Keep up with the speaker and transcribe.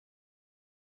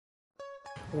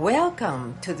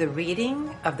Welcome to the reading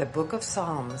of the Book of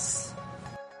Psalms.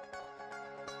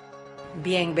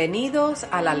 Bienvenidos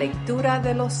a la lectura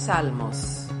de los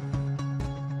Salmos.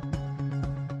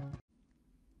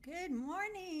 Good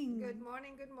morning. Good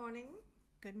morning, good morning.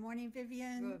 Good morning,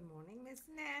 Vivian. Good morning, Miss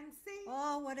Nancy.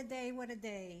 Oh, what a day, what a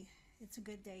day. It's a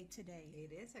good day today.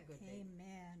 It is a good day.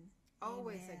 Amen.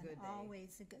 Always Amen. a good day.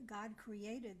 Always a good. God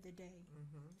created the day. And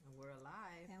we're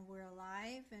alive. And we're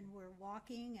alive and we're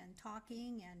walking and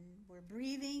talking and we're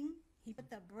breathing. He put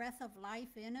the breath of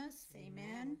life in us.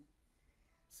 Amen.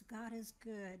 So God is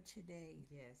good today.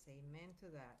 Yes, amen to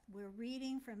that. We're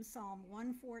reading from Psalm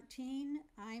 114.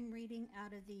 I'm reading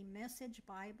out of the Message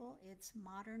Bible. It's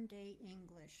modern day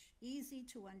English, easy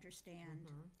to understand.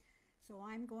 So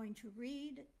I'm going to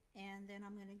read and then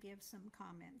I'm going to give some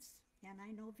comments. And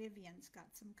I know Vivian's got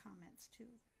some comments too.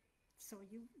 So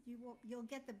you'll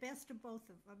get the best of both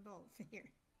here.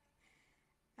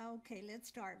 Okay, let's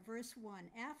start. Verse 1.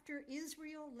 After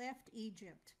Israel left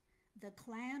Egypt, the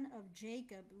clan of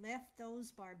Jacob left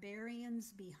those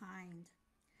barbarians behind.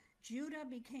 Judah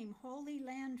became holy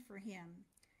land for him,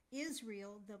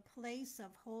 Israel the place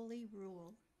of holy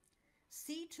rule.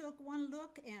 Sea took one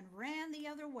look and ran the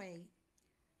other way,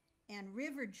 and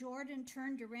River Jordan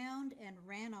turned around and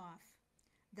ran off.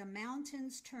 The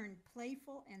mountains turned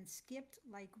playful and skipped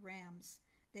like rams.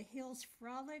 The hills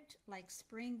frolicked like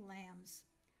spring lambs.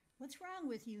 What's wrong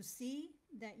with you, sea,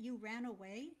 that you ran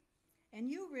away? And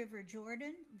you, River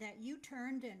Jordan, that you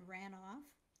turned and ran off?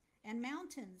 And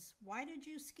mountains, why did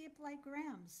you skip like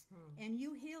rams? And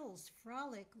you hills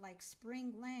frolic like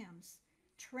spring lambs?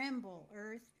 Tremble,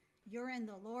 earth, you're in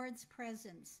the Lord's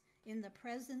presence, in the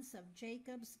presence of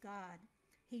Jacob's God.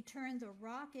 He turned the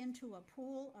rock into a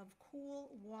pool of cool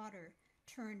water,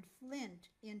 turned flint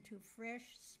into fresh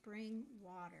spring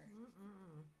water.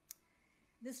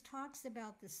 This talks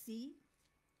about the sea,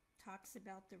 talks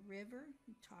about the river,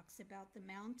 talks about the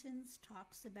mountains,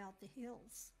 talks about the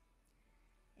hills.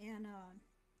 And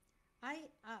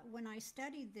when I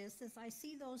studied this, I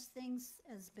see those things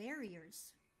as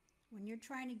barriers. When you're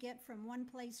trying to get from one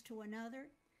place to another,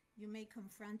 you may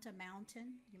confront a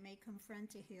mountain, you may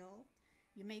confront a hill,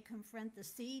 you may confront the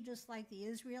sea, just like the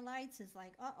Israelites. It's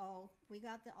like, uh-oh, we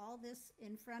got all this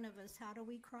in front of us. How do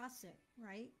we cross it,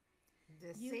 right?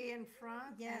 The sea in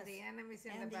front yes, and the enemy's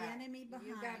in and the back. the enemy behind.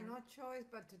 You got no choice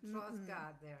but to trust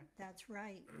God there. That's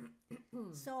right.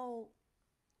 So,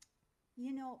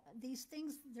 you know, these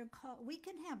things, we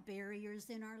can have barriers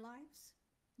in our lives.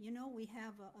 You know, we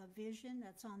have a vision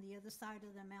that's on the other side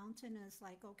of the mountain, and it's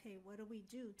like, okay, what do we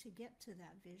do to get to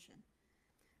that vision?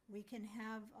 We can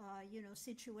have,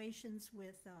 situations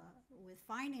with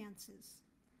finances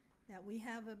that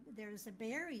there's a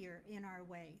barrier in our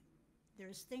way.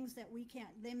 There's things that we can't,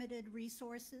 limited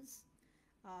resources.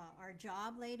 Our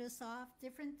job laid us off.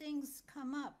 Different things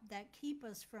come up that keep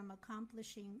us from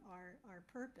accomplishing our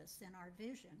purpose and our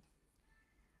vision.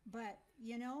 But,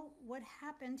 you know, what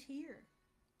happened here?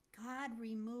 God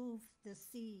removed the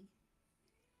sea.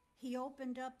 He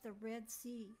opened up the Red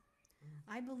Sea.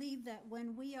 I believe that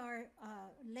when we are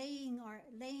laying our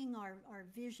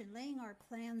vision, laying our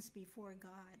plans before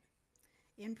God,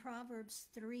 in Proverbs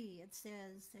 3 it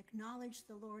says, acknowledge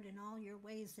the Lord in all your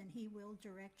ways and he will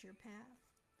direct your path.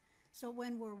 So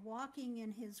when we're walking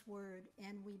in his word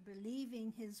and we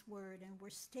believing his word and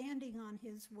we're standing on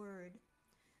his word,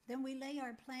 then we lay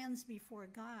our plans before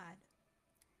God.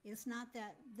 It's not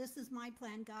that this is my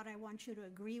plan, God, I want you to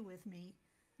agree with me.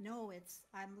 No, it's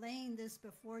I'm laying this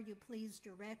before you, please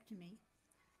direct me.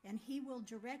 And he will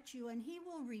direct you and he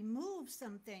will remove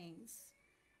some things.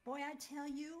 Boy, I tell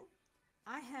you,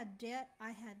 I had debt. I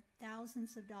had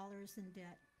thousands of dollars in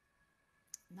debt.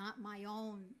 Not my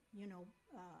own,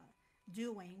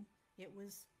 doing. It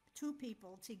was two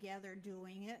people together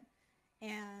doing it.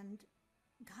 And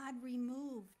God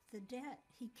removed the debt.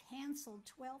 He canceled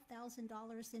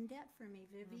 $12,000 in debt for me,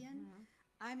 Vivian.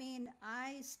 I mean,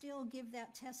 I still give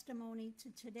that testimony to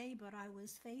today, but I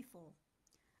was faithful.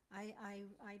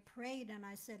 I prayed and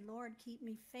I said, Lord, keep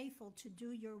me faithful to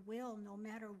do your will. No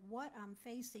matter what I'm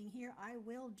facing here, I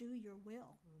will do your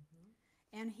will.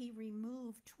 And he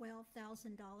removed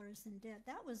 $12,000 in debt.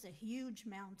 That was a huge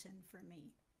mountain for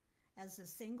me. As a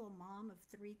single mom of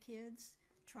 3 kids,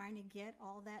 trying to get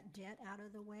all that debt out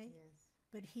of the way. Yes.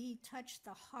 But he touched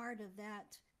the heart of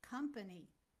that company,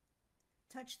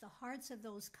 touched the hearts of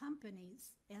those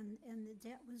companies, and the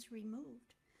debt was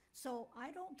removed. So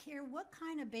I don't care what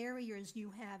kind of barriers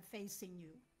you have facing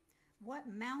you, what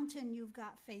mountain you've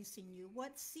got facing you,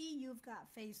 what sea you've got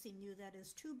facing you that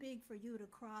is too big for you to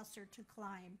cross or to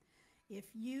climb. if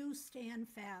you stand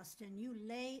fast and you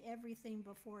lay everything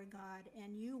before God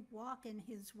and you walk in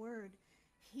His Word,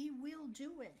 He will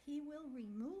do it. He will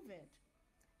remove it.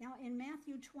 Now, in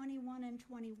Matthew 21 and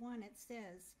 21, it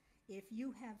says, if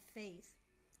you have faith,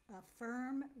 a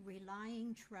firm,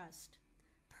 relying trust,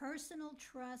 personal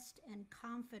trust and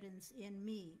confidence in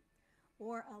me,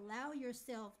 or allow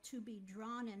yourself to be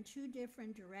drawn in two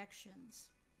different directions,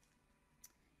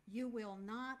 you will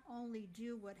not only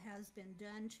do what has been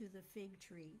done to the fig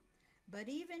tree, but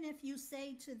even if you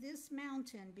say to this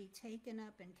mountain, be taken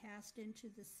up and cast into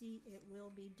the sea, it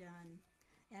will be done.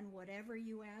 And whatever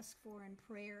you ask for in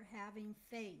prayer, having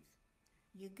faith,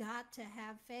 you got to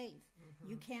have faith.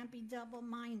 You can't be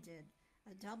double-minded.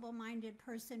 A double-minded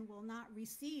person will not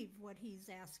receive what he's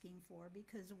asking for,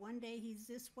 because one day he's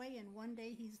this way and one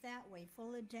day he's that way,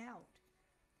 full of doubt.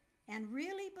 And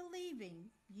really believing,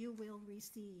 you will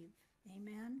receive.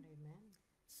 Amen? Amen.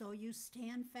 So you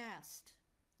stand fast.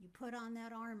 You put on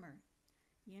that armor.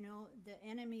 You know, the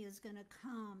enemy is going to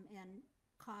come and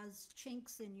cause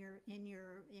chinks in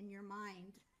your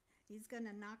mind. He's going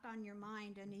to knock on your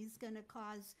mind, and he's going to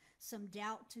cause some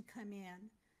doubt to come in.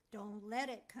 Don't let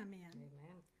it come in.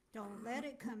 Amen. Don't let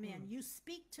it come in. You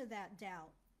speak to that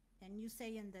doubt, and you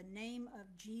say, in the name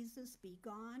of Jesus, be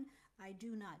gone. I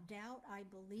do not doubt. I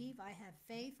believe. I have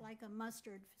faith like a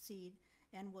mustard seed.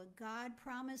 And what God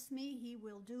promised me, He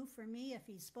will do for me. If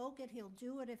He spoke it, He'll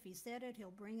do it. If He said it,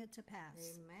 He'll bring it to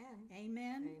pass. Amen.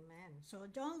 Amen? Amen. So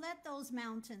don't let those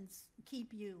mountains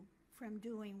keep you from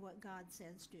doing what God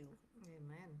says do.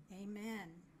 Amen. Amen.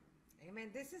 Amen.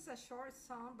 This is a short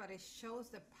song, but it shows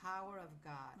the power of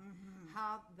God.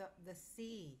 How the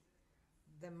sea,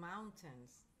 the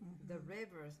mountains, the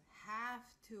rivers have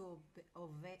to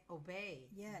obey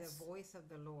Yes. the voice of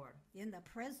the Lord. In the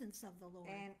presence of the Lord.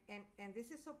 And this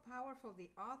is so powerful.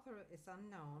 The author is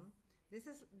unknown. This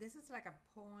is like a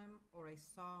poem or a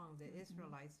song the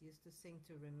Israelites used to sing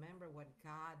to remember what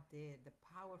God did, the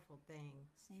powerful things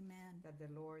Amen. that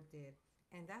the Lord did.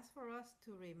 And that's for us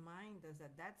to remind us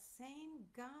that that same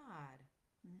God,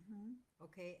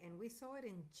 okay, and we saw it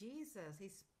in Jesus. He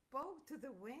spoke to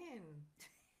the wind,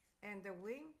 and the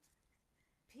wind,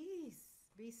 peace,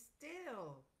 be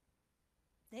still.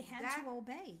 They had to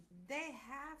obey. They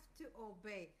have to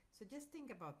obey. So just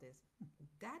think about this.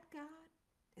 That God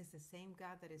is the same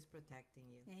God that is protecting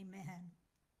you. Amen.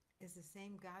 It's the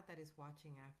same God that is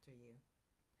watching after you.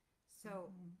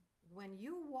 So when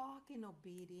you walk in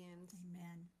obedience,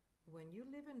 Amen. when you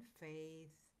live in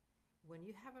faith, when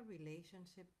you have a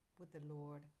relationship with the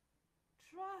Lord,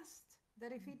 trust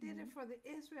that if He did it for the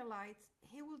Israelites,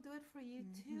 He will do it for you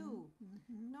too.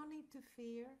 No need to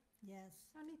fear. Yes.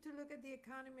 No need to look at the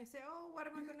economy and say, oh, what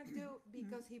am I going to do?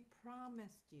 Because He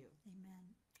promised you.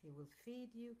 Amen. He will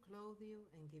feed you, clothe you,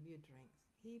 and give you drinks.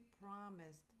 He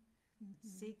promised.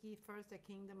 Seek ye first the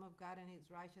kingdom of God and His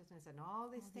righteousness, and all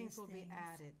these things will be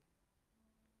added.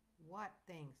 What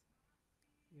things?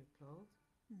 Your clothes,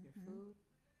 your food,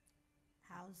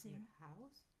 Housing. your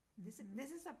house.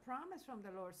 This is a promise from the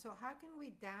Lord. So how can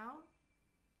we doubt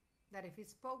that if He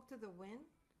spoke to the wind,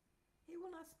 He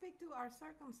will not speak to our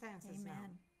circumstances now?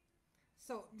 Amen.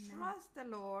 So trust the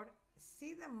Lord.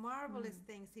 See the marvelous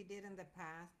things He did in the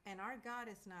past. And our God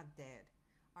is not dead.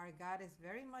 Our God is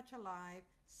very much alive,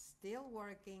 still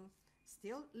working,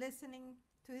 still listening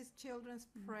to His children's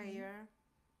prayer.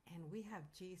 And we have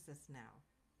Jesus now.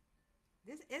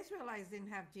 These Israelites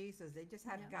didn't have Jesus. They just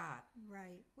had God.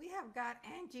 Right. We have God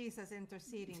and Jesus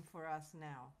interceding for us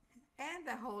now. And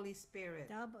the Holy Spirit.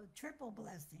 Double, triple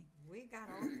blessing. We got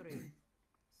all three.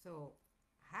 So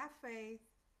have faith.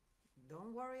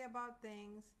 Don't worry about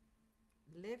things.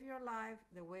 Live your life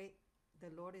the way the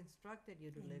Lord instructed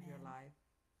you to live your life.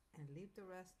 And leave the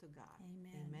rest to God.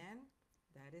 Amen. Amen.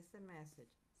 That is the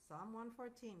message. Psalm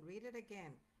 114. Read it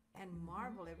again. And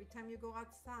marvel every time you go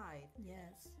outside.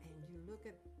 Yes. And you look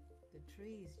at the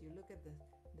trees. You look at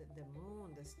the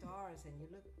moon, the stars. And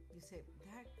you say,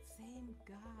 that same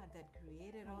God that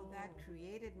created all that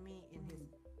created me in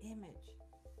His image.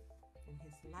 In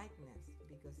His likeness.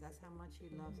 Because that's how much He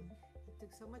loves us. He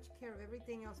took so much care of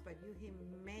everything else but you. He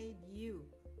made you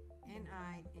and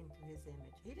I into His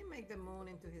image. He didn't make the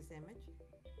moon into His image.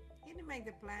 He didn't make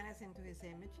the planets into His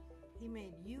image. He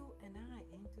made you and I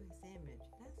into His image.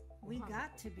 We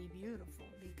got to be beautiful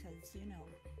because,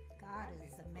 God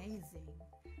is amazing.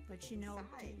 But,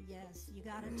 yes, you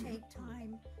got to take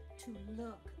time to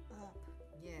look up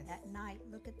at night.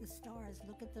 Look at the stars.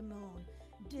 Look at the moon.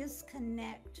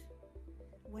 Disconnect.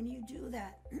 When you do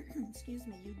that, excuse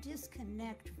me, you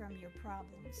disconnect from your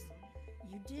problems.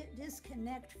 You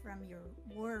disconnect from your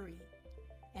worry,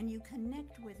 and you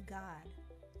connect with God.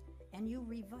 and you're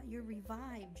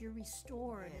revived, you're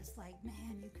restored. Yes. It's like,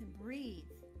 man, you can breathe.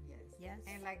 Yes. Yes.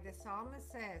 And like the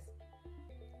psalmist says,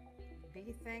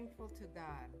 be thankful to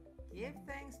God. Give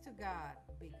thanks to God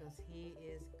because He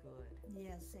is good.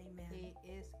 Yes, amen. He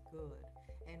is good.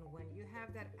 And when you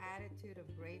have that attitude of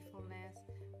gratefulness,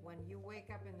 when you wake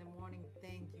up in the morning,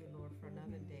 thank you, Lord, for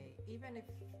another day. Even if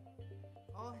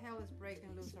all hell is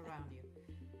breaking loose around you.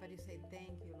 But you say,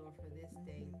 thank you, Lord, for this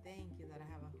day. Thank you that I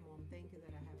have a home. Thank you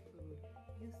that I have food.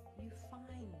 You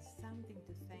find something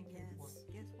to thank Him for. Yes.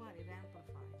 Guess what? It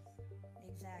amplifies.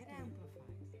 It Exactly.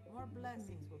 amplifies. More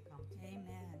blessings will come to you.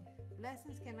 Amen.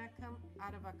 Blessings cannot come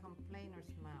out of a complainer's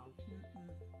mouth,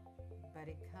 but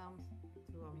it comes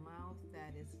through a mouth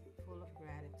that is full of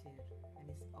gratitude and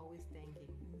is always thanking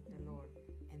the Lord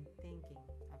and thinking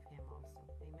of Him also.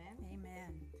 Amen?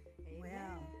 Amen.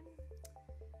 Amen.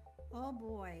 Well, oh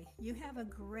boy, you have a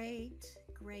great,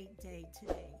 great day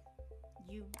today.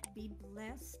 You be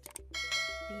blessed,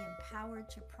 be empowered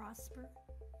to prosper,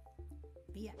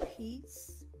 be at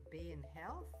peace, Be in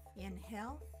health. in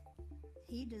health.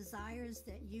 He desires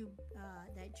that you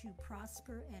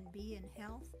prosper and be in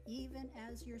health, even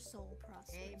as your soul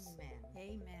prospers. Amen.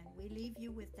 Amen. We leave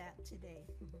you with that today.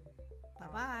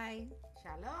 Bye-bye.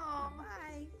 Shalom.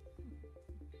 Bye.